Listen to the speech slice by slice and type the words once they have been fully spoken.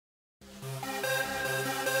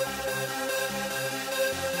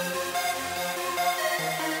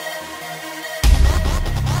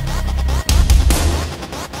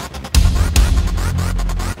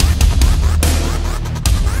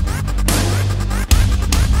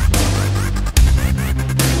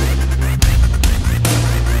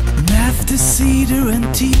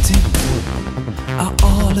TTIP are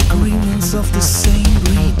all agreements of the same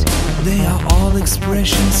breed. They are all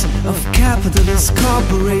expressions of capitalist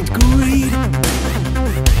corporate greed.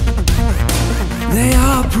 They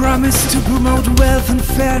are promised to promote wealth and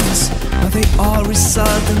fairness, but they all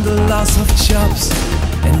result in the loss of jobs,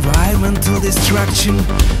 environmental destruction,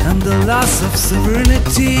 and the loss of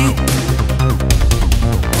sovereignty.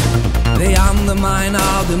 They undermine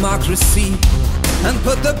our democracy and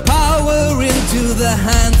put the power into the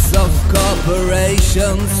hands of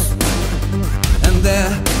corporations and their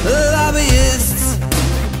lobbyists.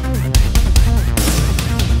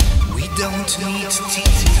 We don't need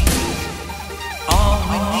TTIP. All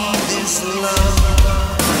we need is love.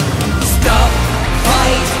 Stop,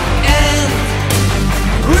 fight, and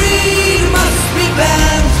greed must be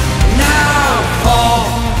banned. Now fall,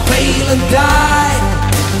 fail and die.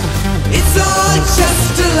 It's all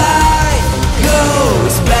just a lie. Go,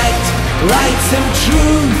 respect, rights and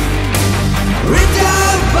truth, ripped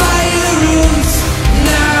out by the roots.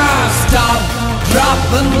 Now stop, drop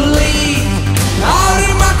and bleed. Our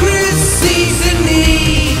democracy's in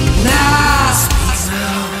need. Now speak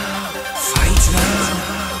now, fight now.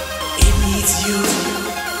 It needs you,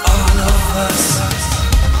 all of us.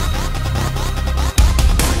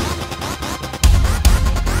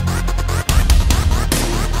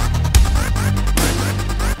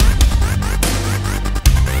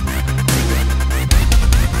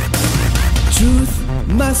 Truth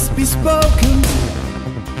must be spoken,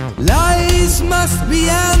 lies must be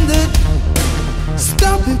ended.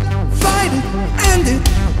 Stop it, fight it, end it.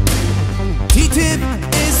 TTIP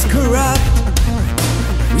is corrupt.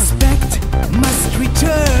 Respect must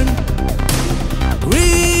return.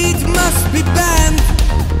 Greed must be banned.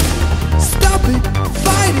 Stop it,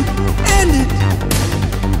 fight it, end it.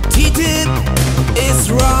 TTIP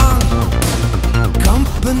is wrong.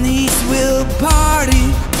 Companies will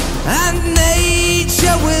party and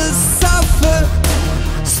nature will suffer.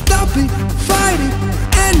 Stop it, fight it,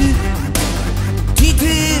 end it.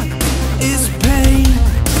 TTIP is pain.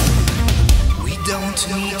 We don't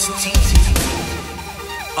need TTIP.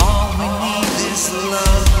 All we need is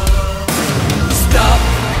love. Stop,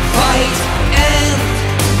 fight, and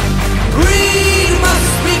greed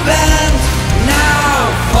must be banned. Now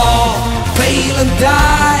fall, fail and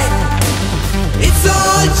die. It's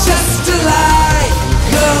all just a lie.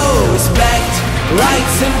 Go, respect,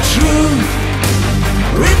 rights and truth,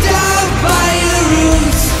 ripped out by the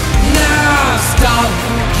roots. Now stop,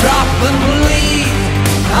 drop and bleed.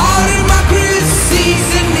 Our democracy's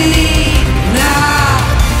in need. Now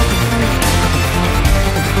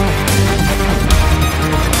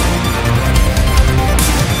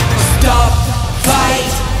stop,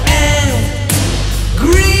 fight, and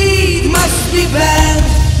greed must be banned.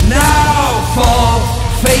 Now fall,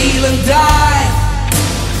 fail and die.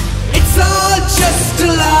 It's all just a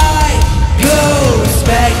lie. Go,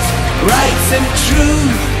 respect, rights and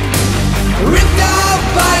truth, ripped out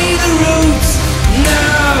by the roots.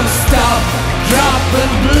 Now stop, drop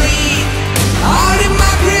and bleed. Our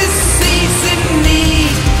democracy's in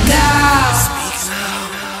need. Now speak now,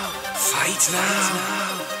 fight now.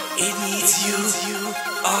 It needs you,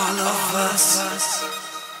 all of us.